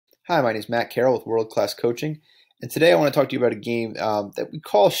Hi, my name is Matt Carroll with World Class Coaching, and today I want to talk to you about a game that we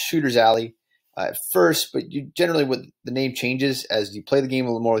call Shooter's Alley at first, but generally what the name changes as you play the game a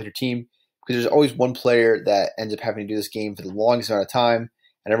little more with your team, because there's always one player that ends up having to do this game for the longest amount of time,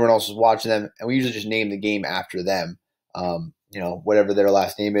 and everyone else is watching them, and we usually just name the game after them. Whatever their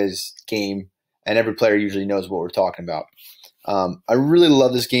last name is, game, and every player usually knows what we're talking about. I really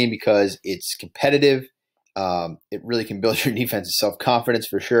love this game because it's competitive. It really can build your defense's self-confidence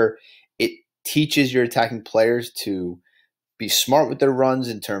for sure. It teaches your attacking players to be smart with their runs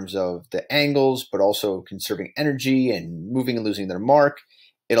in terms of the angles, but also conserving energy and moving and losing their mark.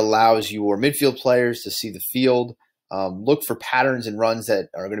 It allows your midfield players to see the field, look for patterns and runs that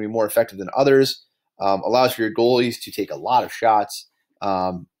are going to be more effective than others. Allows for your goalies to take a lot of shots.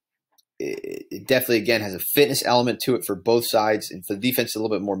 It definitely, again, has a fitness element to it for both sides, and for the defense, a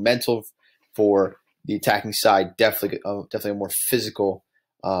little bit more mental. For the attacking side, definitely a more physical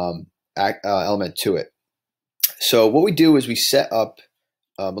element to it. So what we do is we set up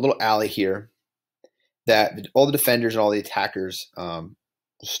a little alley here that all the defenders and all the attackers will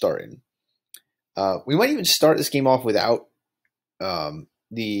start in. We might even start this game off without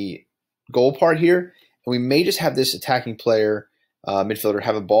the goal part here, and we may just have this attacking player, midfielder,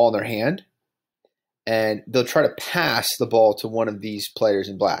 have a ball in their hand, and they'll try to pass the ball to one of these players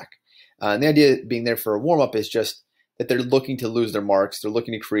in black. And the idea being there for a warm-up is just that they're looking to lose their marks. They're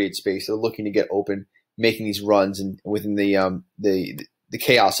looking to create space. They're looking to get open, making these runs and within the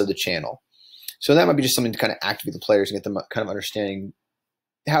chaos of the channel. So that might be just something to kind of activate the players and get them kind of understanding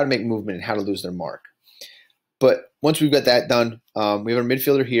how to make movement and how to lose their mark. But once we've got that done, we have our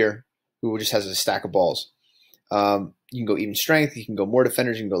midfielder here who just has a stack of balls. You can go even strength. You can go more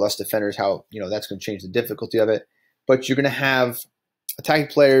defenders. You can go less defenders. That's going to change the difficulty of it. But you're going to have attacking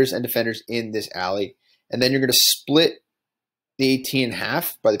players and defenders in this alley. And then you're going to split the 18 in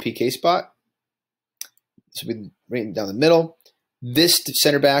half by the PK spot. So we right down the middle. This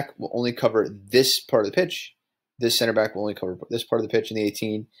center back will only cover this part of the pitch. This center back will only cover this part of the pitch in the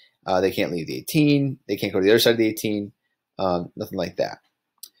 18. They can't leave the 18. They can't go to the other side of the 18. Nothing like that.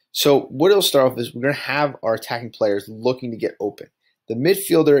 So what it'll start off is we're going to have our attacking players looking to get open. The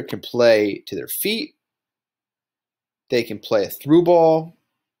midfielder can play to their feet. They can play a through ball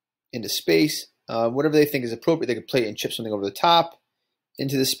into space. Whatever they think is appropriate, they can play and chip something over the top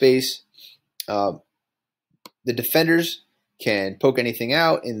into the space. The defenders can poke anything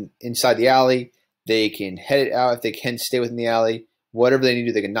out inside the alley. They can head it out if they can stay within the alley. Whatever they need to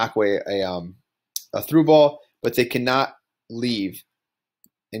do, they can knock away a through ball, but they cannot leave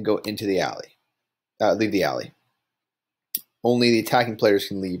and go into the alley, leave the alley. Only the attacking players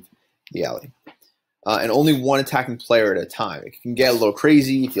can leave the alley. And only one attacking player at a time. It can get a little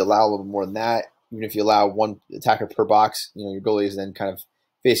crazy if you allow a little more than that. Even if you allow one attacker per box, your goalie is then kind of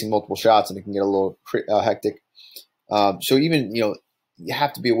facing multiple shots, and it can get a little hectic. So even, you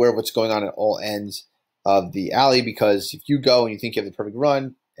have to be aware of what's going on at all ends of the alley, because if you go and you think you have the perfect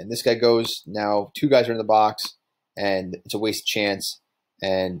run, and this guy goes, now two guys are in the box, and it's a wasted chance,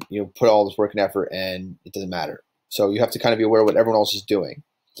 and put all this work and effort, and it doesn't matter. So you have to kind of be aware of what everyone else is doing.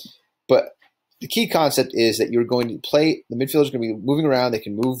 But the key concept is that you're going to play, the midfielders are going to be moving around. They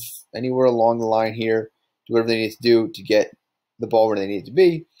can move anywhere along the line here, do whatever they need to do to get the ball where they need it to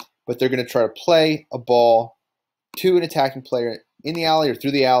be, but they're going to try to play a ball to an attacking player in the alley or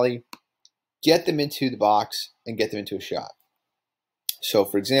through the alley, get them into the box, and get them into a shot. So,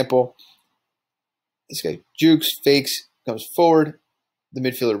 for example, this guy jukes, fakes, comes forward. The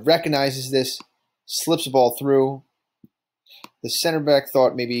midfielder recognizes this, slips the ball through. The center back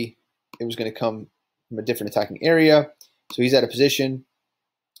thought maybe it was going to come from a different attacking area. So he's out of position.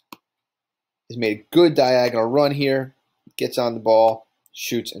 He's made a good diagonal run here. Gets on the ball,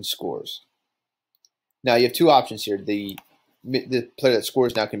 shoots, and scores. Now you have two options here. The player that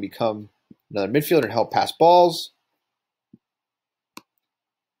scores now can become another midfielder and help pass balls.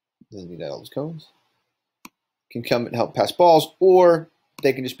 Doesn't need that all those cones. Can come and help pass balls, or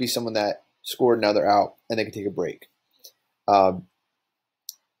they can just be someone that scored, now they're out, and they can take a break.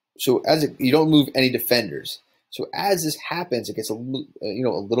 So you don't move any defenders. So as this happens, it gets a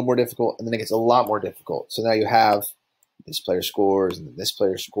little more difficult, and then it gets a lot more difficult. So now you have this player scores, and then this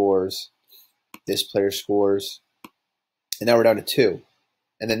player scores, this player scores, and now we're down to two.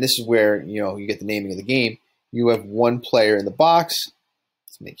 And then this is where you get the naming of the game. You have one player in the box.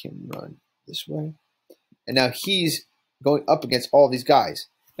 Let's make him run this way, and now he's going up against all these guys.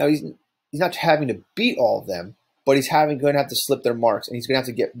 Now he's not having to beat all of them, but he's going to have to slip their marks, and he's going to have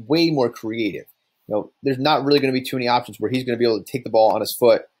to get way more creative. There's not really going to be too many options where he's going to be able to take the ball on his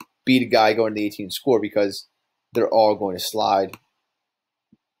foot, beat a guy, go into the 18 and score, because they're all going to slide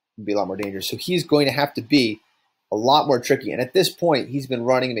and be a lot more dangerous. So he's going to have to be a lot more tricky. And at this point, he's been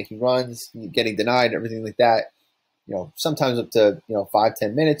running, making runs, getting denied, everything like that. Sometimes up to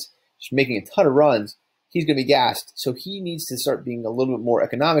 5-10 minutes, just making a ton of runs. He's going to be gassed. So he needs to start being a little bit more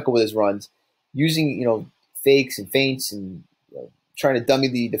economical with his runs, using fakes and feints and trying to dummy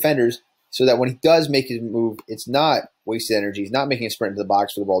the defenders, so that when he does make his move, it's not wasted energy. He's not making a sprint into the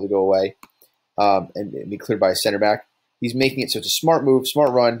box for the ball to go away and be cleared by a center back. He's making it so it's a smart move,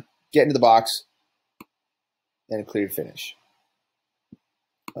 smart run, get into the box, and a cleared finish.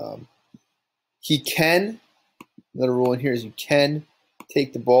 He can, another rule in here is you can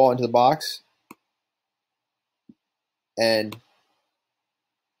take the ball into the box and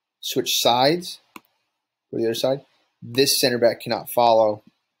switch sides for the other side. This center back cannot follow.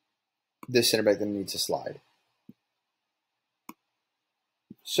 This center back then needs to slide.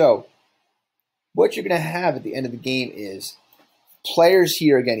 So what you're going to have at the end of the game is players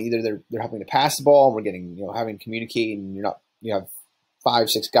here, again, either they're helping to pass the ball, and we're getting, having to communicate, and you have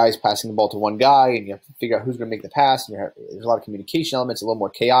 5-6 guys passing the ball to one guy, and you have to figure out who's going to make the pass. And there's a lot of communication elements, a little more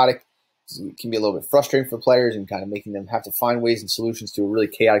chaotic. It can be a little bit frustrating for players and kind of making them have to find ways and solutions to a really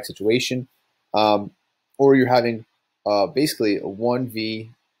chaotic situation. Or you're having basically a 1v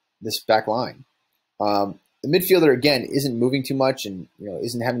this back line. The midfielder, again, isn't moving too much and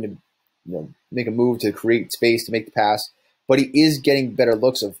isn't having to make a move to create space to make the pass, but he is getting better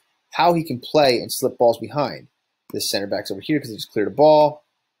looks of how he can play and slip balls behind. This center back's over here because he just cleared a ball.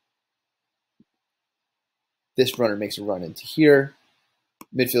 This runner makes a run into here.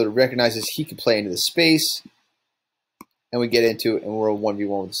 Midfielder recognizes he can play into the space, and we get into it, and we're a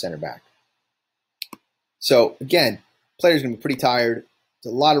 1v1 with the center back. So again, players are going to be pretty tired. It's a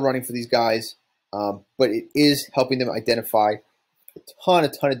lot of running for these guys, but it is helping them identify a ton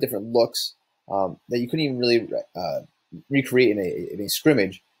of different looks that you couldn't even really recreate in a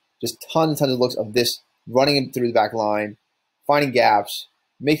scrimmage. Just tons of looks of this running through the back line, finding gaps,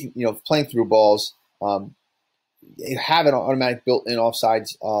 making playing through balls. You have an automatic built-in offsides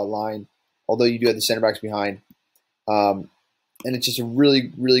line, although you do have the center backs behind. And it's just a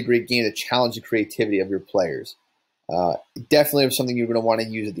really, really great game to challenge the creativity of your players. Definitely something you're going to want to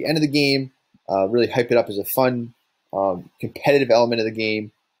use at the end of the game. Really hype it up as a fun, competitive element of the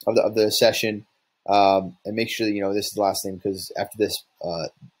game, of the session. And make sure that this is the last thing, because after this,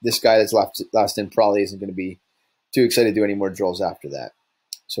 this guy that's last in probably isn't going to be too excited to do any more drills after that.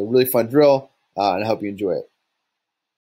 So really fun drill, and I hope you enjoy it.